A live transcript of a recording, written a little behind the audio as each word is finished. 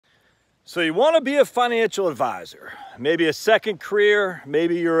So you want to be a financial advisor, maybe a second career,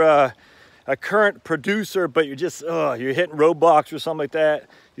 maybe you're a current producer, but you're just, you're hitting roadblocks or something like that.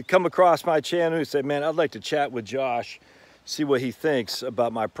 You come across my channel, you say, man, I'd like to chat with Josh, see what he thinks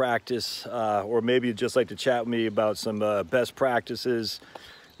about my practice, or maybe you'd just like to chat with me about some best practices.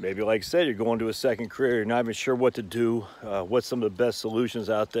 Maybe, like I said, you're going to a second career, you're not even sure what to do, what's some of the best solutions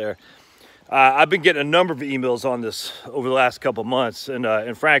out there. I've been getting a number of emails on this over the last couple months,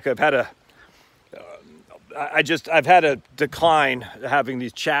 and frankly, I've had a decline having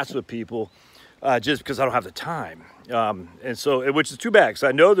these chats with people just because I don't have the time. And so, which is too bad, because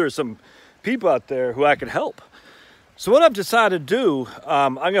I know there's some people out there who I could help. So what I've decided to do,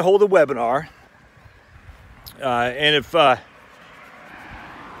 I'm going to hold a webinar. And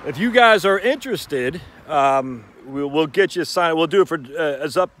if you guys are interested, we'll get you signed. We'll do it for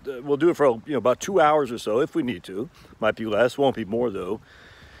we'll do it for about 2 hours or so if we need to. Might be less, won't be more though.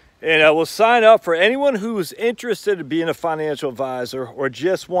 And we'll sign up for anyone who's interested in being a financial advisor or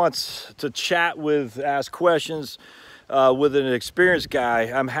just wants to chat with, ask questions with an experienced guy.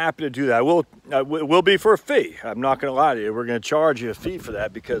 I'm happy to do that. It will be for a fee. I'm not going to lie to you. We're going to charge you a fee for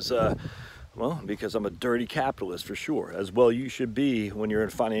that because, because I'm a dirty capitalist for sure. As well you should be when you're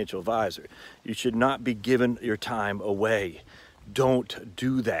a financial advisor. You should not be giving your time away. Don't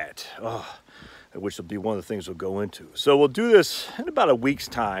do that. Which will be one of the things we'll go into. So we'll do this in about a week's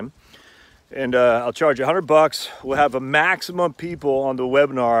time, and I'll charge you $100. We'll have a maximum people on the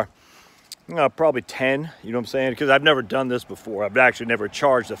webinar, probably 10, you know what I'm saying? Because I've never done this before. I've actually never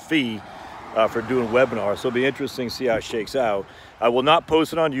charged a fee for doing webinars, so it'll be interesting to see how it shakes out. I will not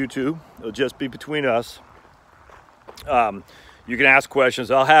post it on YouTube. It'll just be between us. You can ask questions.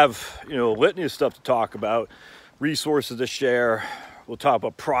 I'll have, a litany of stuff to talk about, resources to share. We'll talk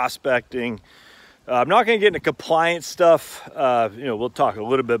about prospecting. I'm not going to get into compliance stuff. We'll talk a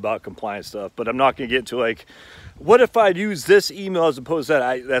little bit about compliance stuff, but I'm not going to get into like, what if I'd use this email as opposed to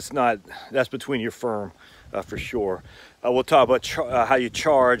that? That's between your firm for sure. We'll talk about how you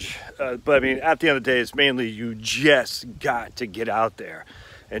charge. But I mean, at the end of the day, it's mainly you just got to get out there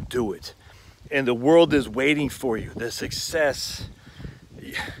and do it. And the world is waiting for you. The success,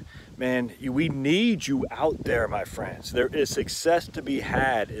 man, we need you out there, my friends. There is success to be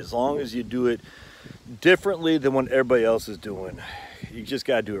had as long as you do it differently than what everybody else is doing. You just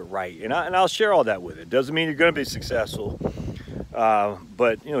got to do it right. And I'll share all that with it. Doesn't mean you're going to be successful.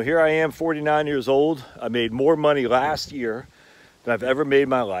 But, here I am, 49 years old. I made more money last year than I've ever made in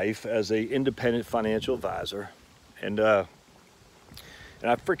my life as an independent financial advisor. And I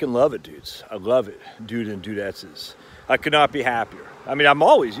freaking love it, dudes. I love it, dude and dudettes. I could not be happier. I mean, I'm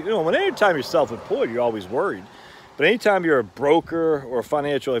always, anytime you're self-employed, you're always worried. But anytime you're a broker or a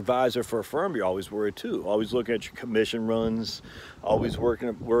financial advisor for a firm, you're always worried too. Always looking at your commission runs, always worried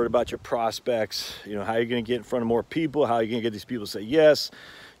about your prospects. How you're going to get in front of more people, how you're going to get these people to say yes.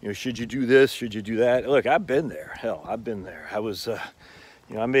 Should you do this? Should you do that? Look, I've been there. Hell, I've been there. I was,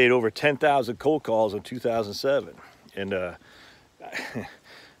 I made over 10,000 cold calls in 2007. And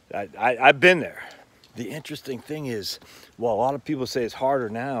I've been there. The interesting thing is, while a lot of people say it's harder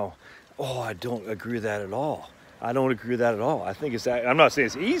now, I don't agree with that at all. I don't agree with that at all. I think I'm not saying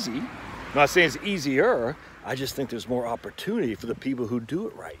it's easy. I'm not saying it's easier. I just think there's more opportunity for the people who do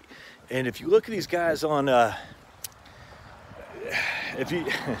it right. And if you look at these guys on, I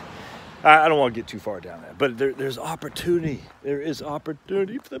don't want to get too far down that, but there's opportunity. There is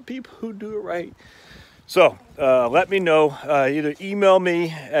opportunity for the people who do it right. So let me know. Either email me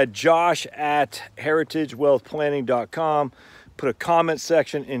at josh@heritagewealthplanning.com. Put a comment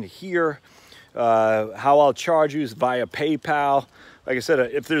section in here. How I'll charge you is via PayPal. Like I said,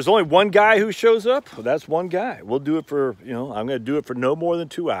 if there's only one guy who shows up, well, that's one guy. We'll do it for, I'm going to do it for no more than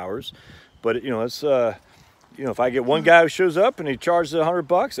 2 hours. But, it's, if I get one guy who shows up and he charges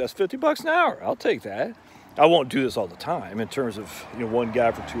 $100, that's $50 an hour. I'll take that. I won't do this all the time in terms of, one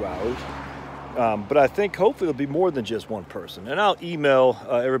guy for 2 hours. But I think hopefully it'll be more than just one person. And I'll email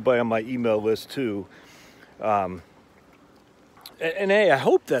everybody on my email list too. And hey, I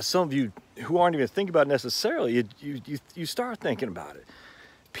hope that some of you who aren't even thinking about it necessarily, you start thinking about it.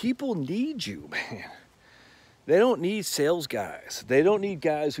 People need you, man. They don't need sales guys. They don't need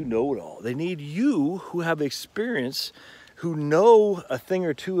guys who know it all. They need you who have experience, who know a thing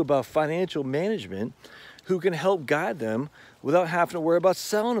or two about financial management, who can help guide them without having to worry about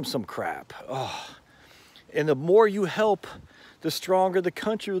selling them some crap. And the more you help, the stronger the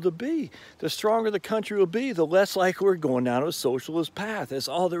country will be. The stronger the country will be, the less likely we're going down a socialist path. That's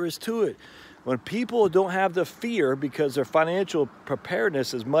all there is to it. When people don't have the fear because their financial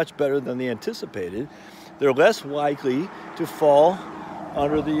preparedness is much better than they anticipated, they're less likely to fall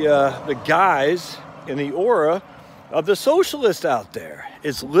under the guise and the aura of the socialists out there.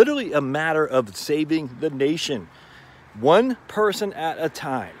 It's literally a matter of saving the nation, one person at a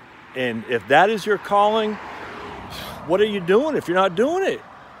time. And if that is your calling, what are you doing if you're not doing it?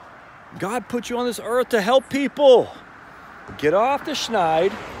 God put you on this earth to help people. Get off the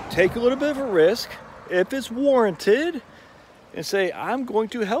schneid, take a little bit of a risk if it's warranted, and say, I'm going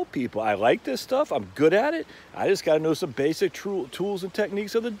to help people. I like this stuff. I'm good at it. I just got to know some basic tools and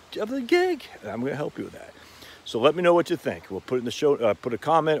techniques of the gig. And I'm going to help you with that. So let me know what you think. We'll put it in the show, put a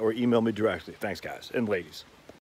comment or email me directly. Thanks, guys and ladies.